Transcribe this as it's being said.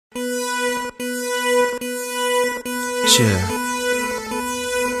Chill.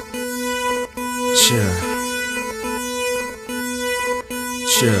 Chill.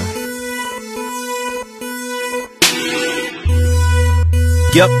 Chill.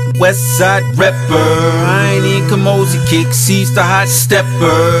 Yup, Westside rapper. I ain't in Kamosi kicks, he's the hot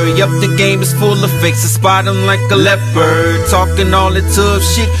stepper. Yup, the game is full of fakes, I spot him like a leopard. Talking all that tough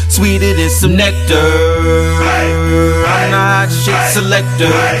shit, sweeter than some nectar. I'm the hot shit selector.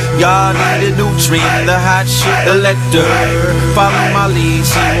 Y'all need a new trend, the hot shit elector. Follow my lead,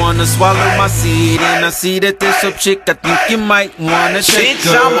 she wanna swallow my seed. And I see that there's some chick, I think you might wanna check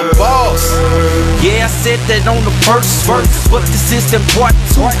her. Bitch, I'm a boss. Yeah, I said that on the first verse, but this is the part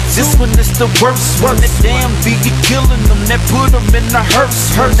two. This one is the worst one. That damn biggie killing them, that put him in the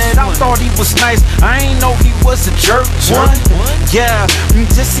hearse. Heard that I thought he was nice, I ain't know he was a jerk one. Yeah,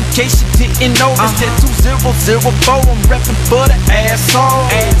 just in case you didn't notice that 2004, I'm reppin' for the asshole.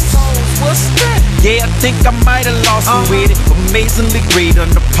 What's that? Yeah, I think I might have lost him with it. Amazingly great,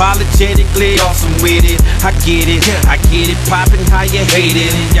 unapologetically awesome with it. I get it poppin' how you hate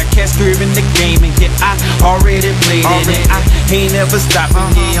it. And y'all cats screaming the game, and yeah, I already played it. And I ain't never stopping,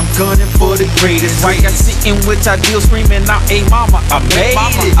 yeah, I'm gunning for the greatest. Right, I sitting with y'all deal screaming out, hey mama, I made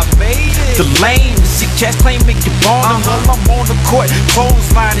it. The lame, the shit cats claim make you born. While I'm on the court,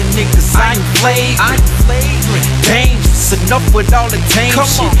 clotheslining niggas, I ain't flagrant. Dangerous enough with all the tame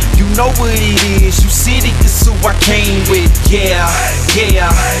shit. You know what it is, you see it, it's who I came with. Yeah,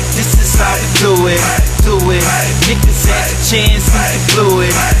 this is how we do it. Niggas had a chance and you blew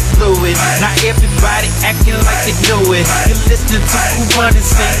it. Not everybody acting like they knew it. You're listening to who run in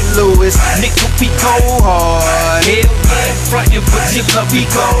St. Louis. Nigga, we go hard. Hell yeah, frontin' for Jigga, we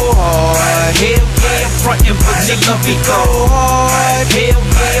go hard. Hell yeah, frontin' for Jigga, we go hard. Hell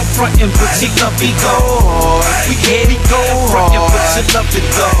yeah, frontin' for Jigga, we go hard. We go frontin' for Jigga, we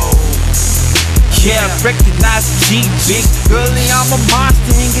go. Yeah, recognize the G, bitch. Girlie, I'm a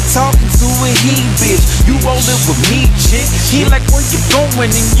monster and get talking to a he, bitch. You rollin' with me, chick. He like, where you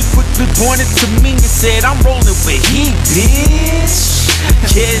going? And you quickly pointed to me and said, I'm rollin' with he, bitch.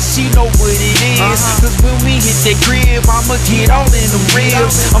 Yeah, she know what it is. Cause when we hit that crib, I'ma get all in them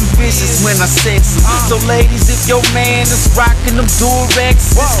ribs. I'm vicious when I sex him. So ladies, if your man is rockin' them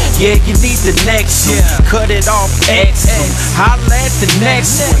Durexes, yeah, you need the next one. Cut it off, X him. Holla at the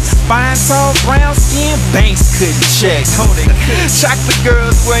next one. Fine, tall, brown skin, banks couldn't check. Chocolate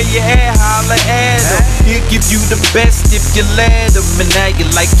girls, where you at? Holla at them. He'll give you the best if you let him. And now you're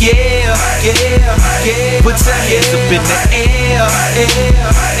like, yeah. Put your hands up in the air.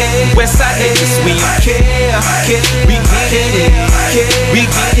 Westside niggas, we don't care. We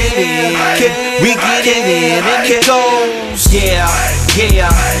get it, and it goes. Yeah,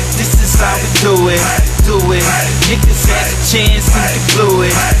 this is how we do it. Niggas had a chance and you blew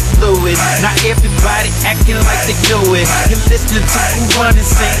it. Not everybody acting like they do it. You're listening to who run in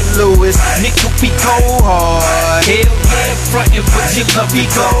St. Louis. Nigga, we go hard. Hell yeah, frontin' for Jigga, we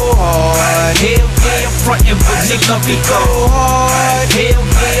go hard. Hell yeah, frontin' for Jigga, we go hard. Hell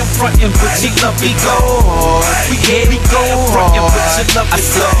yeah, frontin' for Jigga, we go hard. We go frontin' for Jigga, we go. I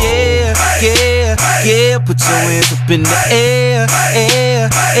said yeah, put your hands up in the air.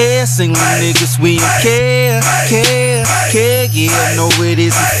 Sing with niggas, we don't care. Yeah, no it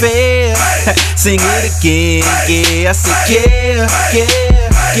isn't fair. Sing it again, yeah, I said yeah.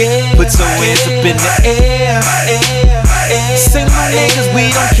 Put your hands up in the air. Sing with niggas,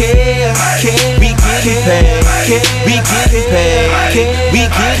 we don't care. We getting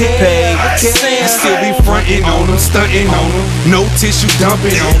paid. Still be frontin' on them, stuntin' on them. No tissue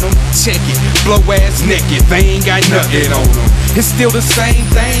dumping on them. Check it, blow ass naked, they ain't got nothing on them. It's still the same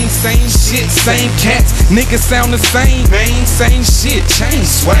thing, same shit, same cats. Niggas sound the same, man, same shit, chain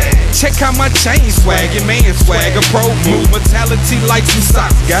swag. Check out my chain swag, your man swag, a pro move, mentality like some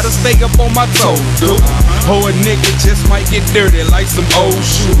socks. Gotta stay up on my toes, dude. Or a nigga just might get dirty like some old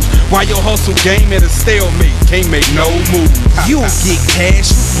shoes. While your hustle game at a stalemate, can't make no move. You get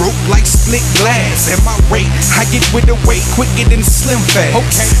cash, you broke like split glass. At my rate, I get with the weight quicker than Slim Fast.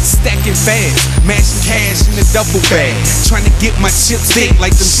 Okay, stacking fast, mashing cash in the duffel bag. Trying to get my chips big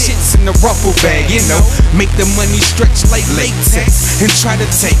like them shits in the ruffle bag. You know, make the money stretch like latex. And try to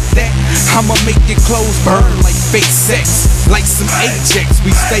take that, I'ma make your clothes burn like fake sex. Like some Ajax,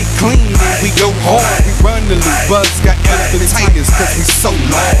 we stay clean and we go hard. We run the loop, Buzz got elephantitis cause we so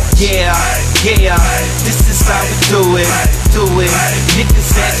large. Yeah, this is how we do it.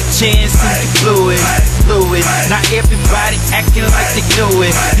 Niggas had a chance and you blew it. Not everybody acting like they knew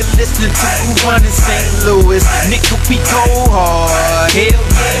it. You're listening to who run in St. Louis. Nigga, we go hard. Hell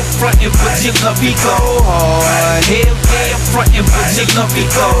yeah, frontin' for Jigga, we go hard. Hell yeah, frontin' for Jigga, we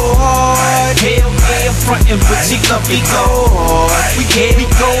go hard. Hell yeah, frontin', but you love to go hard. We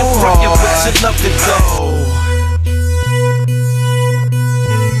go frontin', but you love to go